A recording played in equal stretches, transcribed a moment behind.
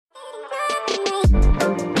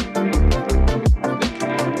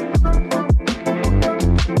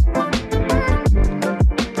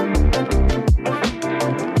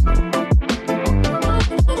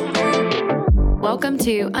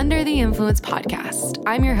Under the Influence podcast.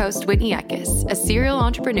 I'm your host, Whitney Eckes, a serial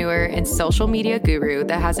entrepreneur and social media guru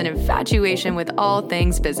that has an infatuation with all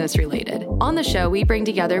things business related. On the show, we bring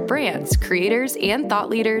together brands, creators, and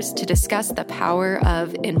thought leaders to discuss the power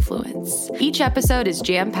of influence. Each episode is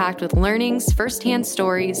jam-packed with learnings, firsthand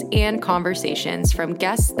stories, and conversations from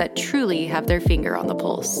guests that truly have their finger on the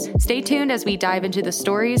pulse. Stay tuned as we dive into the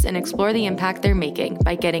stories and explore the impact they're making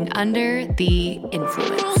by getting under the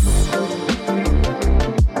influence.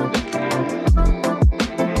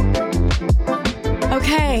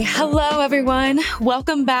 Okay, hello everyone.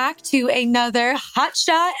 Welcome back to another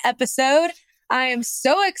Hotshot episode. I am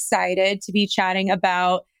so excited to be chatting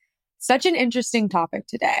about such an interesting topic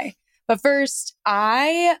today. But first,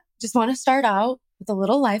 I just want to start out with a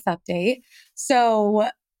little life update. So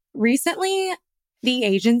recently, the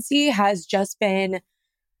agency has just been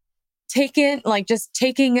taking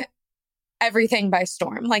everything by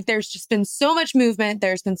storm. Like there's just been so much movement.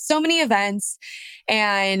 There's been so many events.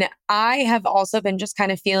 And I have also been just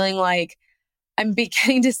kind of feeling like I'm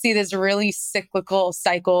beginning to see this really cyclical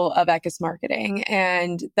cycle of Eckes marketing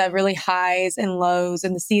and the really highs and lows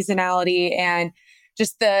and the seasonality and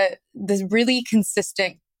just the really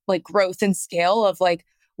consistent like growth and scale of like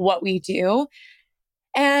what we do.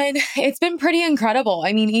 And it's been pretty incredible.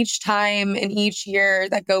 I mean, each time and each year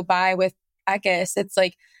that go by with Eckes, it's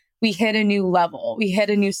like we hit a new level, we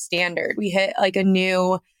hit a new standard, we hit like a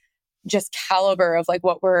new just caliber of like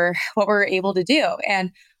what we're able to do.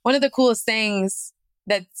 And one of the coolest things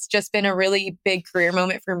that's just been a really big career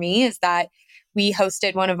moment for me is that we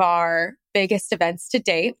hosted one of our biggest events to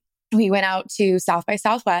date. We went out to South by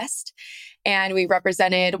Southwest and we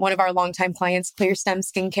represented one of our longtime clients, ClearStem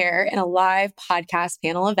Skincare, in a live podcast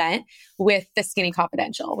panel event with the Skinny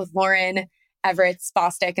Confidential, with Lauren Everett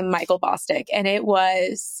Bostic and Michael Bostic. And it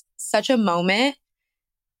was such a moment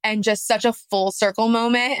and just such a full circle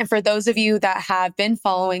moment. And for those of you that have been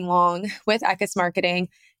following along with Eckes Marketing,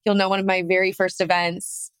 you'll know one of my very first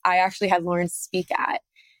events, I actually had Lauren speak at.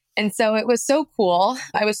 And so it was so cool.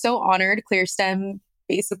 I was so honored. ClearStem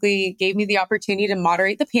basically gave me the opportunity to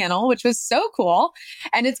moderate the panel, which was so cool.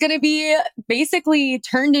 And it's going to be basically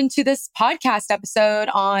turned into this podcast episode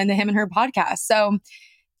on the Him and Her podcast. So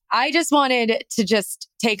I just wanted to just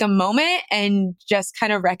take a moment and just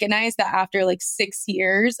kind of recognize that after like 6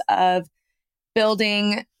 years of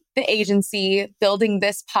building the agency, building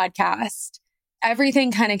this podcast,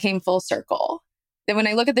 everything kind of came full circle. That when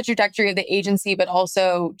I look at the trajectory of the agency, but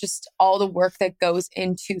also just all the work that goes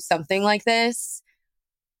into something like this,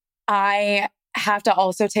 I have to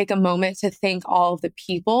also take a moment to thank all of the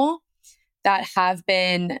people that have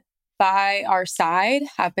been by our side,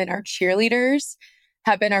 have been our cheerleaders,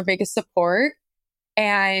 have been our biggest support.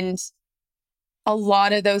 And a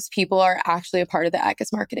lot of those people are actually a part of the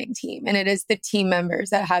Eckes marketing team. And it is the team members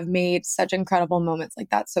that have made such incredible moments like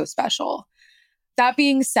that so special. That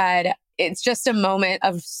being said, it's just a moment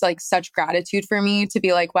of like such gratitude for me to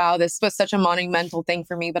be like, wow, this was such a monumental thing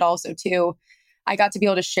for me, but also too, I got to be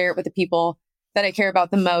able to share it with the people that I care about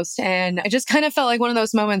the most. And I just kind of felt like one of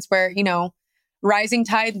those moments where, you know, rising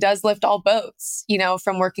tide does lift all boats, you know,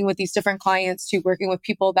 from working with these different clients to working with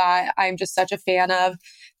people that I'm just such a fan of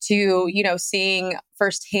to, you know, seeing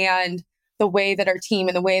firsthand the way that our team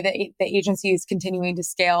and the way that the agency is continuing to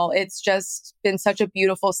scale. It's just been such a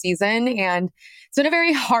beautiful season and it's been a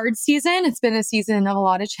very hard season. It's been a season of a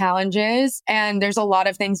lot of challenges. And there's a lot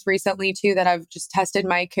of things recently too that I've just tested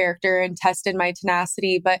my character and tested my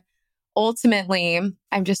tenacity. But ultimately,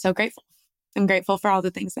 I'm just so grateful. I'm grateful for all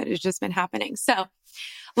the things that has just been happening. So,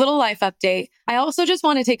 little life update. I also just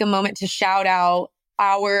want to take a moment to shout out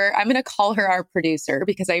I'm going to call her our producer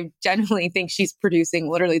because I genuinely think she's producing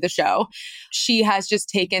literally the show. She has just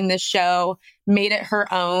taken this show, made it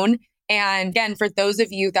her own. And again, for those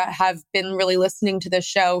of you that have been really listening to this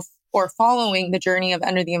show or following the journey of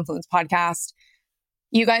Under the Influence podcast,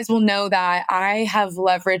 you guys will know that I have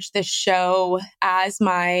leveraged this show as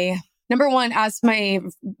my number one, as my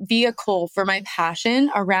vehicle for my passion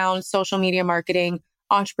around social media marketing,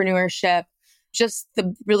 entrepreneurship, just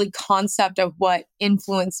the really concept of what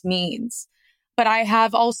influence means. But I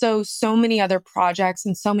have also so many other projects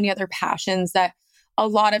and so many other passions that a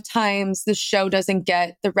lot of times the show doesn't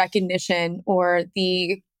get the recognition or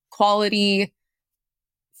the quality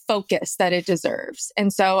focus that it deserves.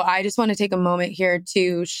 And so I just want to take a moment here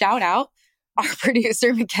to shout out our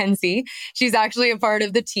producer, Mackenzie. She's actually a part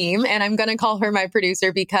of the team, and I'm going to call her my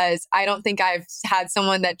producer because I don't think I've had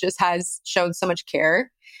someone that just has shown so much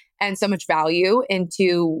care and so much value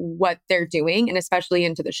into what they're doing and especially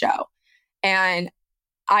into the show. And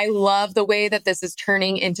I love the way that this is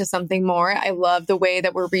turning into something more. I love the way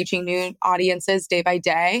that we're reaching new audiences day by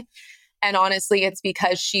day. And honestly, it's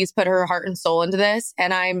because she's put her heart and soul into this.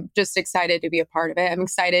 And I'm just excited to be a part of it. I'm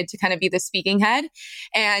excited to kind of be the speaking head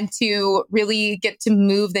and to really get to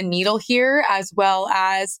move the needle here, as well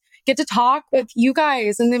as get to talk with you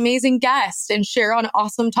guys and the amazing guests and share on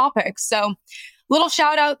awesome topics. So little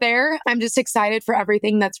shout out there. I'm just excited for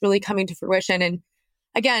everything that's really coming to fruition. And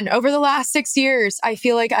again, over the last 6 years, I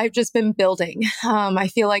feel like I've just been building. I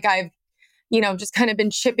feel like I've, just kind of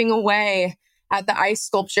been chipping away at the ice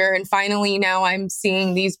sculpture. And finally, now I'm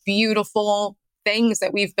seeing these beautiful things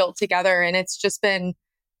that we've built together. And it's just been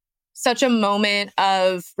such a moment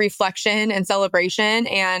of reflection and celebration.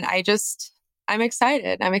 And I'm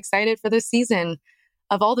excited. I'm excited for this season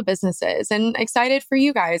of all the businesses and excited for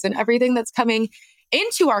you guys and everything that's coming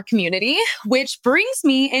into our community, which brings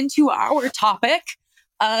me into our topic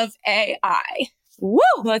of AI. Woo!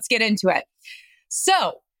 Let's get into it.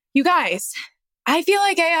 So, you guys, I feel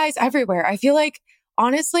like AI is everywhere. I feel like,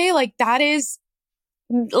 honestly, like that is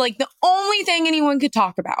like the only thing anyone could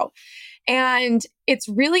talk about. And it's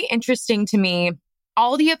really interesting to me,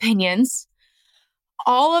 all the opinions,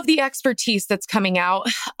 all of the expertise that's coming out,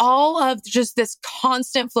 all of just this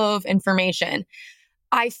constant flow of information.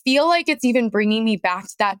 I feel like it's even bringing me back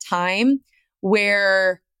to that time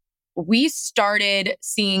where we started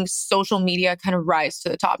seeing social media kind of rise to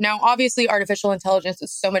the top. Now, obviously, artificial intelligence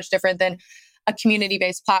is so much different than a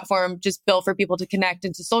community-based platform just built for people to connect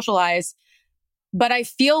and to socialize. But I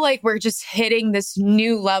feel like we're just hitting this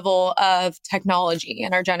new level of technology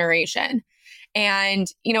in our generation. And,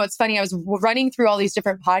 it's funny, I was running through all these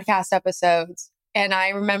different podcast episodes, and I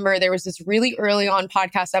remember there was this really early on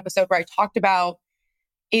podcast episode where I talked about,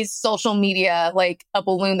 is social media like a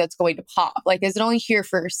balloon that's going to pop? Like, is it only here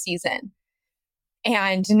for a season?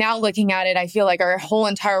 And now looking at it, I feel like our whole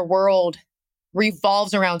entire world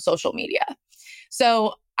revolves around social media.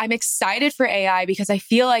 So I'm excited for AI because I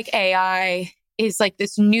feel like AI is like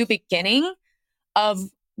this new beginning of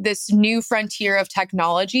this new frontier of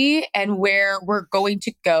technology and where we're going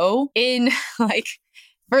to go in like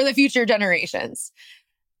for the future generations.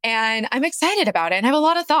 And I'm excited about it and I have a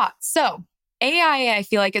lot of thoughts. So AI, I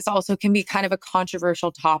feel like it's also can be kind of a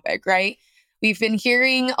controversial topic, right? We've been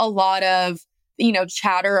hearing a lot of,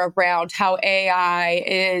 chatter around how AI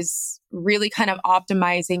is really kind of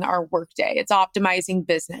optimizing our workday. It's optimizing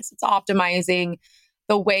business. It's optimizing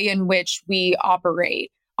the way in which we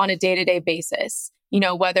operate on a day-to-day basis.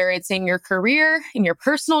 Whether it's in your career, in your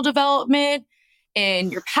personal development, in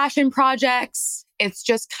your passion projects, it's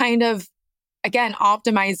just kind of, again,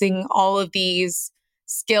 optimizing all of these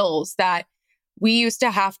skills that we used to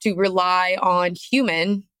have to rely on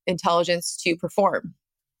human intelligence to perform.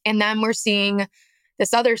 And then we're seeing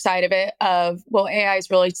this other side of it of, well, AI is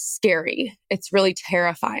really scary. It's really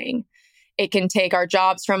terrifying. It can take our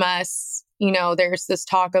jobs from us. There's this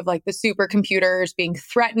talk of like the supercomputers being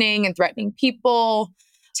threatening and threatening people,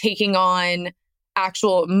 taking on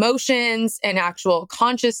actual emotions and actual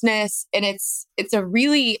consciousness. And it's a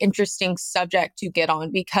really interesting subject to get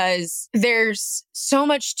on because there's so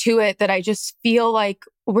much to it that I just feel like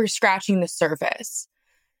we're scratching the surface.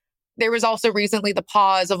 There was also recently the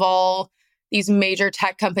pause of all these major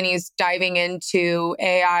tech companies diving into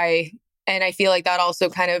AI. And I feel like that also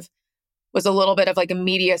kind of was a little bit of like a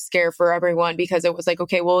media scare for everyone because it was like,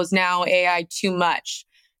 okay, well, is now AI too much?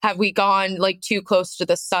 Have we gone like too close to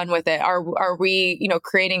the sun with it? Are we,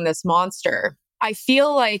 creating this monster? I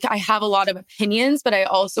feel like I have a lot of opinions, but I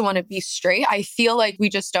also want to be straight. I feel like we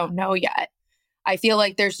just don't know yet. I feel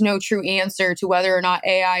like there's no true answer to whether or not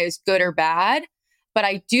AI is good or bad. But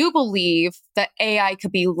I do believe that AI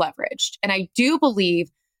could be leveraged. And I do believe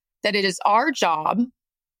that it is our job,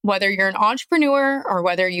 whether you're an entrepreneur or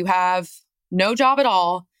whether you have no job at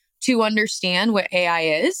all, to understand what AI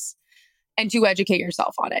is and to educate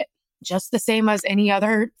yourself on it, just the same as any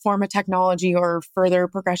other form of technology or further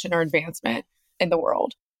progression or advancement in the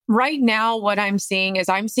world. Right now, what I'm seeing is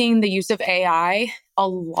I'm seeing the use of AI a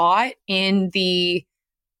lot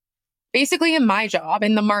basically in my job,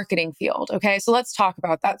 in the marketing field. Okay, so let's talk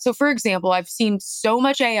about that. So for example, I've seen so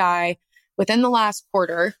much AI within the last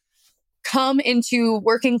quarter come into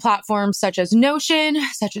working platforms such as Notion,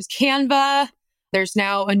 such as Canva. There's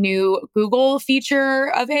now a new Google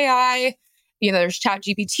feature of AI. There's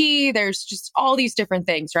ChatGPT, there's just all these different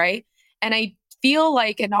things, right? And I feel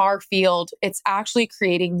like in our field, it's actually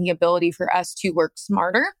creating the ability for us to work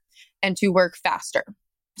smarter and to work faster.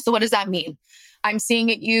 So what does that mean? I'm seeing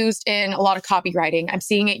it used in a lot of copywriting. I'm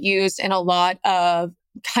seeing it used in a lot of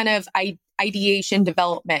kind of ideation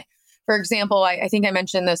development. For example, I think I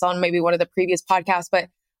mentioned this on maybe one of the previous podcasts, but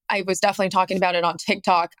I was definitely talking about it on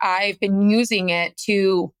TikTok. I've been using it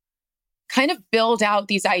to kind of build out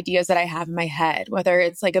these ideas that I have in my head, whether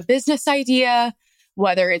it's like a business idea,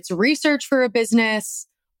 whether it's research for a business,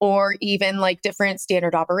 or even like different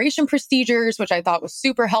standard operation procedures, which I thought was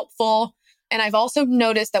super helpful. And I've also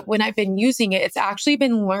noticed that when I've been using it, it's actually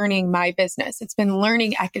been learning my business. It's been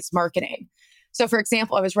learning Eckes marketing. So for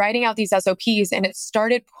example, I was writing out these SOPs and it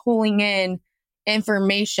started pulling in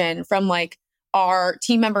information from like our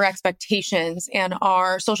team member expectations and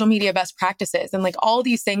our social media best practices and like all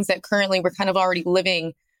these things that currently we're kind of already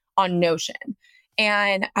living on Notion.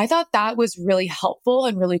 And I thought that was really helpful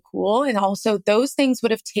and really cool. And also those things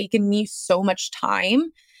would have taken me so much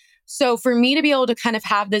time. So for me to be able to kind of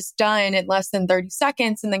have this done in less than 30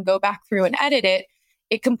 seconds and then go back through and edit it,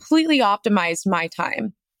 it completely optimized my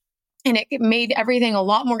time. And it made everything a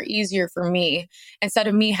lot more easier for me instead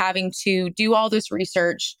of me having to do all this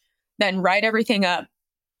research, then write everything up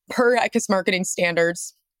per Eckes marketing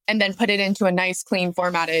standards, and then put it into a nice, clean,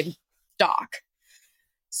 formatted doc.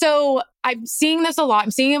 So I'm seeing this a lot. I'm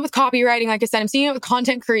seeing it with copywriting. Like I said, I'm seeing it with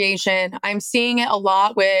content creation. I'm seeing it a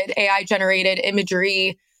lot with AI generated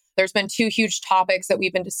imagery. There's been two huge topics that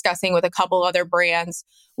we've been discussing with a couple other brands.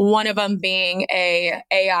 One of them being a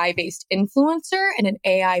AI-based influencer and an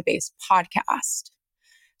AI-based podcast.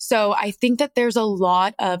 So I think that there's a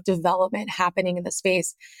lot of development happening in the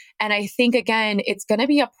space. And I think, again, it's going to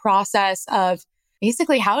be a process of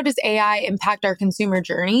basically how does AI impact our consumer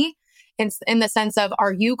journey? In the sense of,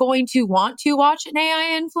 are you going to want to watch an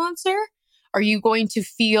AI influencer? Are you going to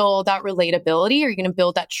feel that relatability? Are you going to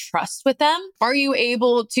build that trust with them? Are you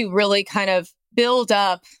able to really kind of build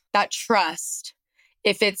up that trust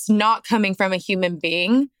if it's not coming from a human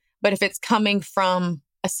being, but if it's coming from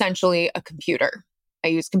essentially a computer? I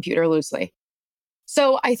use computer loosely.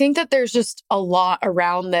 So I think that there's just a lot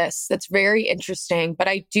around this that's very interesting, but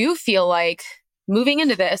I do feel like moving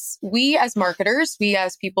into this, we as marketers, we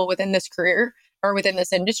as people within this career or within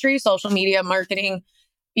this industry, social media, marketing,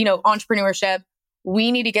 entrepreneurship,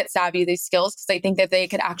 we need to get savvy to these skills because I think that they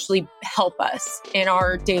could actually help us in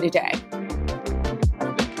our day-to-day.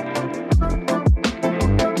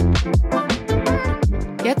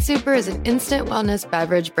 Get Super is an instant wellness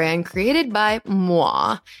beverage brand created by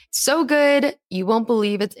moi. So good, you won't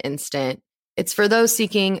believe it's instant. It's for those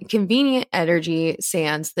seeking convenient energy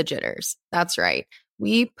sans the jitters. That's right.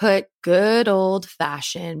 We put good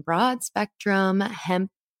old-fashioned broad spectrum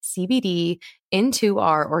hemp CBD into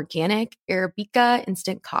our organic Arabica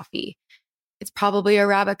instant coffee. It's probably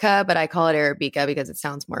Arabica, but I call it Arabica because it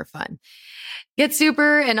sounds more fun. Get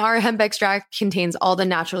Super and our hemp extract contains all the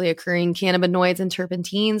naturally occurring cannabinoids and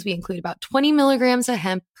terpenes. We include about 20 milligrams of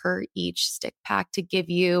hemp per each stick pack to give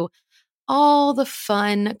you all the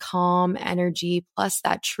fun, calm energy, plus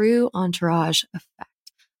that true entourage effect.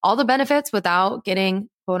 All the benefits without getting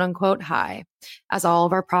quote unquote high, as all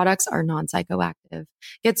of our products are non-psychoactive.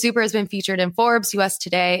 Get Super has been featured in Forbes, US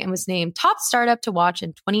Today, and was named top startup to watch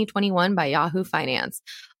in 2021 by Yahoo Finance.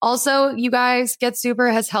 Also, you guys, Get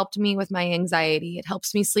Super has helped me with my anxiety. It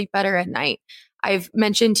helps me sleep better at night. I've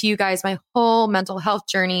mentioned to you guys my whole mental health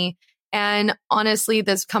journey. And honestly,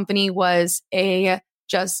 this company was a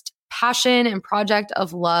just passion and project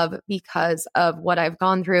of love because of what I've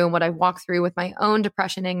gone through and what I've walked through with my own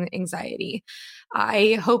depression and anxiety.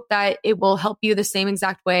 I hope that it will help you the same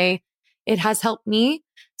exact way it has helped me.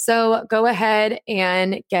 So go ahead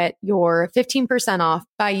and get your 15% off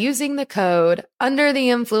by using the code Under the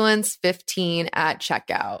Influence 15 at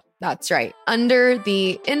checkout. That's right. Under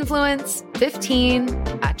the Influence 15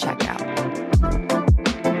 at checkout.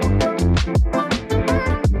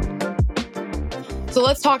 So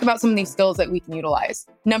let's talk about some of these skills that we can utilize.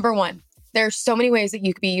 Number one, there's so many ways that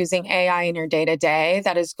you could be using AI in your day-to-day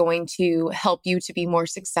that is going to help you to be more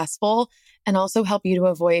successful and also help you to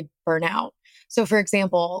avoid burnout. So for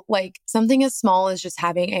example, like something as small as just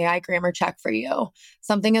having AI grammar check for you,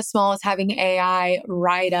 something as small as having AI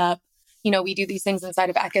write up, we do these things inside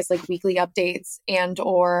of Eckes like weekly updates and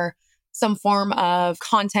or some form of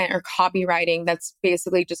content or copywriting that's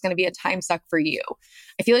basically just going to be a time suck for you.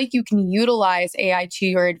 I feel like you can utilize AI to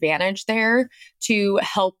your advantage there to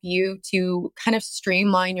help you to kind of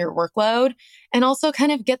streamline your workload and also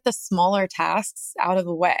kind of get the smaller tasks out of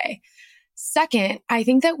the way. Second, I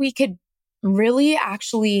think that we could really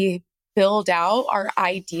actually build out our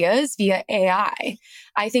ideas via AI.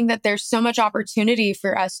 I think that there's so much opportunity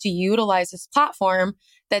for us to utilize this platform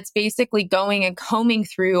that's basically going and combing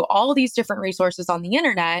through all these different resources on the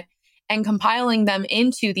internet and compiling them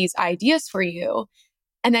into these ideas for you.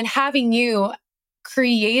 And then having you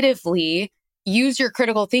creatively use your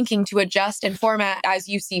critical thinking to adjust and format as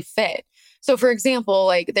you see fit. So for example,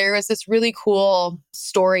 like there was this really cool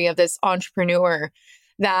story of this entrepreneur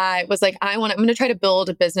that was like, I'm going to try to build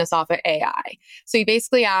a business off of AI. So he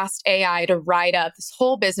basically asked AI to write up this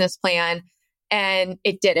whole business plan, and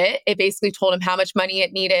it did it. It basically told him how much money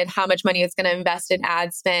it needed, how much money it's going to invest in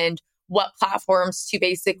ad spend, what platforms to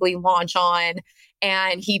basically launch on.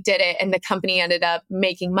 And he did it. And the company ended up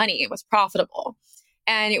making money. It was profitable.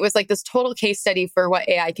 And it was like this total case study for what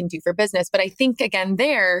AI can do for business. But I think, again,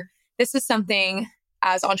 this is something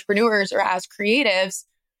as entrepreneurs or as creatives,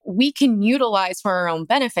 we can utilize for our own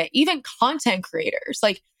benefit, even content creators.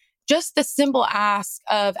 Like just the simple ask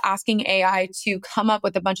of asking AI to come up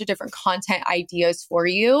with a bunch of different content ideas for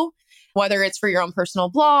you, whether it's for your own personal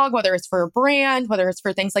blog, whether it's for a brand, whether it's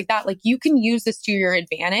for things like that, like you can use this to your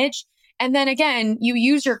advantage. And then again, you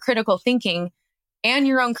use your critical thinking and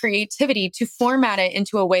your own creativity to format it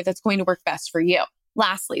into a way that's going to work best for you.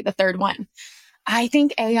 Lastly, the third one, I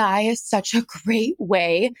think AI is such a great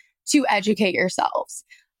way to educate yourselves.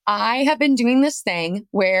 I have been doing this thing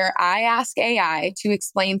where I ask AI to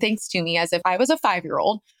explain things to me as if I was a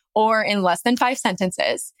 5-year-old or in less than 5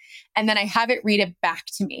 sentences. And then I have it read it back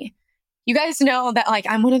to me. You guys know that like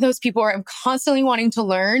I'm one of those people where I'm constantly wanting to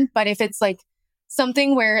learn, but if it's like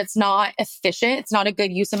something where it's not efficient, it's not a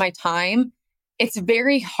good use of my time, it's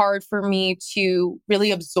very hard for me to really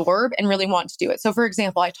absorb and really want to do it. So for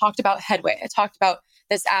example, I talked about Headway. I talked about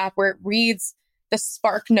this app where it reads the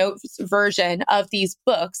Spark Notes version of these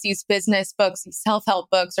books, these business books, these self-help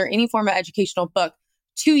books, or any form of educational book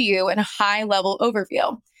to you in a high level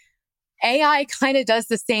overview. AI kind of does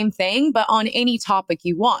the same thing, but on any topic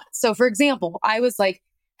you want. So for example, I was like,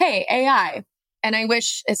 hey, AI, and I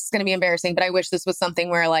wish it's going to be embarrassing, but I wish this was something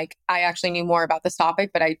where like I actually knew more about this topic,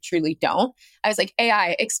 but I truly don't. I was like,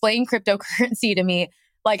 AI, explain cryptocurrency to me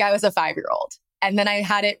like I was a 5-year-old. And then I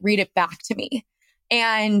had it read it back to me.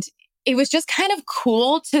 And it was just kind of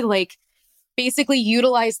cool to like basically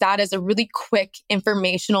utilize that as a really quick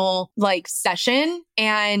informational like session.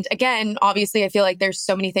 And again, obviously, I feel like there's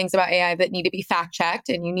so many things about AI that need to be fact checked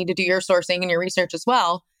and you need to do your sourcing and your research as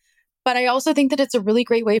well. But I also think that it's a really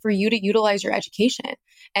great way for you to utilize your education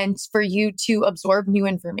and for you to absorb new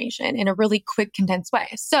information in a really quick, condensed way.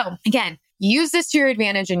 So again, use this to your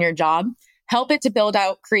advantage in your job. Help it to build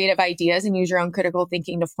out creative ideas and use your own critical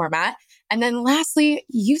thinking to format. And then lastly,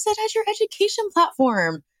 use it as your education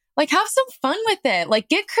platform. Like have some fun with it. Like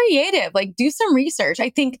get creative, like do some research. I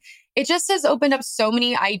think it just has opened up so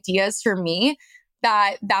many ideas for me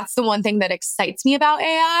that's the one thing that excites me about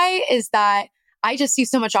AI is that I just see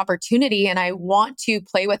so much opportunity and I want to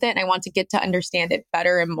play with it and I want to get to understand it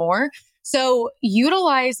better and more. So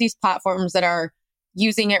utilize these platforms that are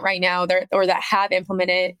using it right now or that have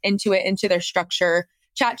implemented into their structure.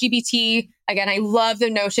 ChatGPT, again, I love the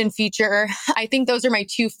Notion feature. I think those are my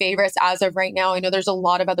 2 favorites as of right now. I know there's a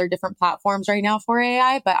lot of other different platforms right now for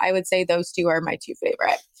AI, but I would say those 2 are my 2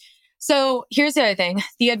 favorite. So here's the other thing.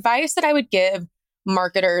 The advice that I would give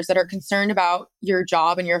marketers that are concerned about your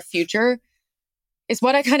job and your future is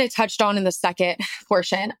what I kind of touched on in the second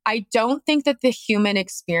portion. I don't think that the human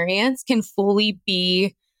experience can fully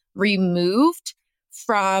be removed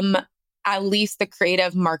from at least the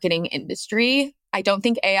creative marketing industry. I don't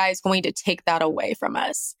think AI is going to take that away from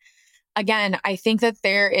us. Again, I think that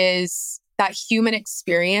there is that human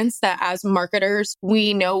experience that as marketers,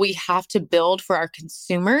 we know we have to build for our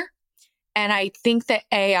consumer. And I think that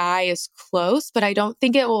AI is close, but I don't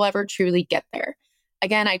think it will ever truly get there.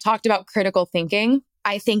 Again, I talked about critical thinking.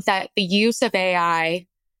 I think that the use of AI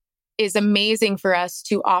is amazing for us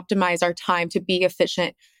to optimize our time, to be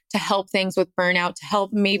efficient, to help things with burnout, to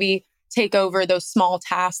help maybe take over those small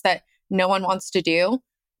tasks that no one wants to do.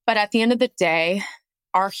 But at the end of the day,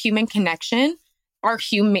 our human connection, our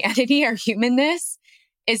humanity, our humanness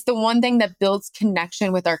is the one thing that builds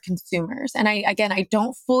connection with our consumers. And I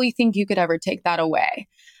don't fully think you could ever take that away.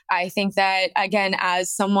 I think that, again,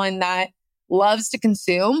 as someone that loves to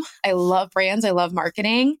consume, I love brands, I love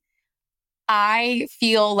marketing, I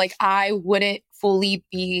feel like I wouldn't fully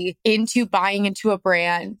be into buying into a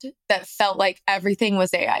brand that felt like everything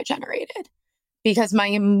was AI generated. Because my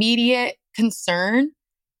immediate concern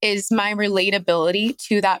is my relatability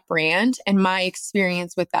to that brand and my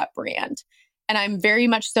experience with that brand. And I'm very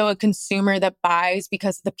much so a consumer that buys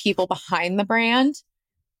because of the people behind the brand.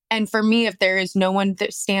 And for me, if there is no one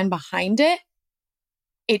that stand behind it,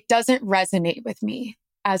 it doesn't resonate with me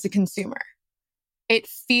as a consumer. It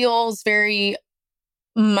feels very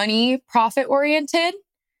money profit oriented,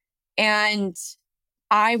 and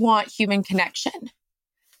I want human connection.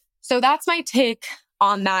 So that's my take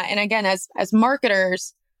on that. And again, as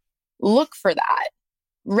marketers, look for that,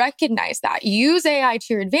 recognize that, use AI to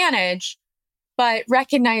your advantage, but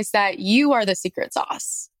recognize that you are the secret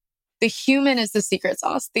sauce. The human is the secret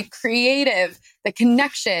sauce, the creative, the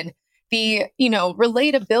connection, the,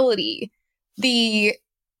 relatability,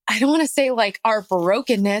 I don't want to say like our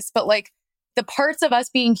brokenness, but like the parts of us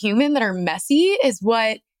being human that are messy is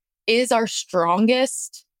what is our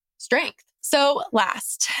strongest strength. So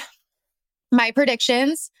last, my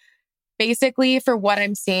predictions, basically for what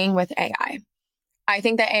I'm seeing with AI. I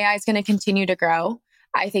think that AI is going to continue to grow.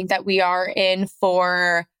 I think that we are in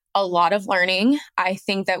for a lot of learning. I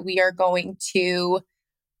think that we are going to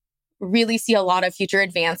really see a lot of future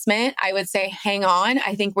advancement. I would say, hang on.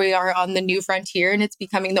 I think we are on the new frontier and it's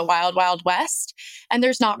becoming the wild, wild west. And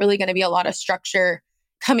there's not really going to be a lot of structure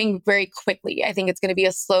coming very quickly. I think it's going to be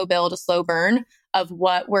a slow build, a slow burn of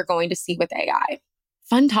what we're going to see with AI.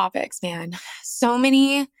 Fun topics, man. So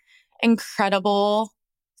many incredible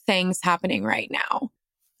things happening right now.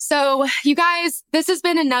 So you guys, this has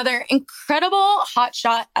been another incredible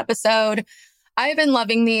hotshot episode. I've been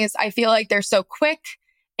loving these. I feel like they're so quick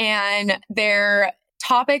and they're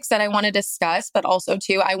topics that I want to discuss, but also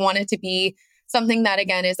too, I want it to be something that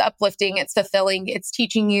again is uplifting, it's fulfilling, it's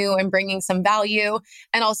teaching you and bringing some value,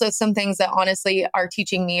 and also some things that honestly are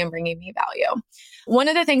teaching me and bringing me value. One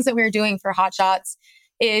of the things that we're doing for Hot Shots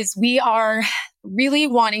is we are really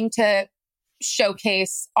wanting to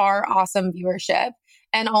showcase our awesome viewership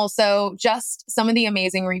and also just some of the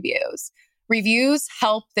amazing reviews. Reviews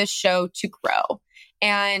help this show to grow.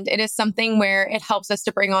 And it is something where it helps us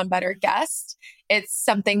to bring on better guests. It's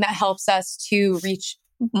something that helps us to reach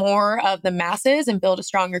more of the masses and build a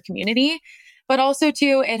stronger community. But also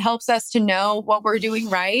too, it helps us to know what we're doing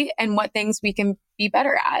right and what things we can be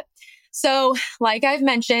better at. So like I've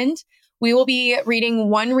mentioned, we will be reading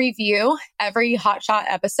one review every Hotshot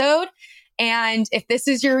episode. And if this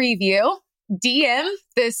is your review, DM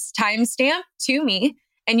this timestamp to me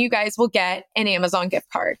and you guys will get an Amazon gift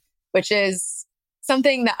card, which is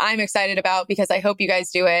something that I'm excited about because I hope you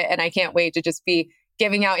guys do it. And I can't wait to just be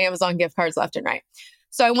giving out Amazon gift cards left and right.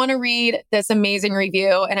 So I want to read this amazing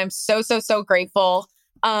review and I'm so, so, so grateful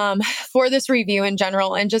for this review in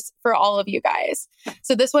general and just for all of you guys.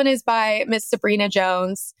 So this one is by Miss Sabrina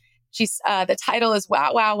Jones. She's the title is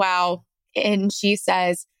Wow, Wow, Wow. And she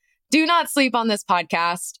says, "Do not sleep on this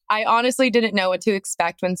podcast. I honestly didn't know what to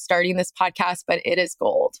expect when starting this podcast, but it is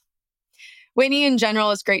gold. Whitney in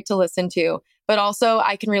general is great to listen to, but also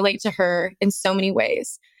I can relate to her in so many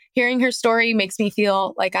ways. Hearing her story makes me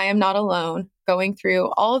feel like I am not alone, going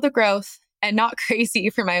through all of the growth and not crazy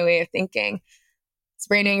for my way of thinking."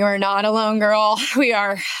 Sabrina, you are not alone, girl. We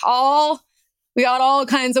got all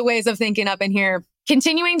kinds of ways of thinking up in here.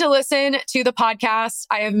 Continuing to listen to the podcast,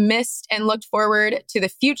 I have missed and looked forward to the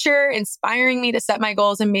future, inspiring me to set my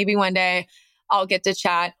goals. And maybe one day I'll get to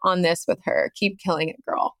chat on this with her. Keep killing it,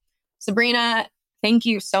 girl. Sabrina, thank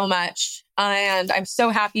you so much. And I'm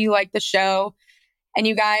so happy you like the show. And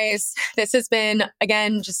you guys, this has been,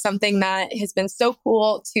 again, just something that has been so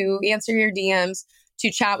cool to answer your DMs,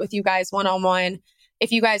 to chat with you guys one-on-one.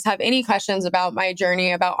 If you guys have any questions about my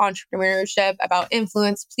journey, about entrepreneurship, about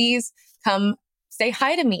influence, please come say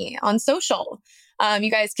hi to me on social.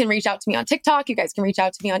 You guys can reach out to me on TikTok. You guys can reach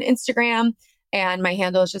out to me on Instagram. And my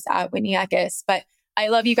handle is just @Whitney Eckes. But I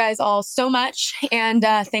love you guys all so much. And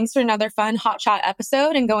thanks for another fun Hotshot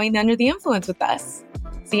episode and going under the influence with us.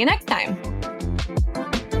 See you next time.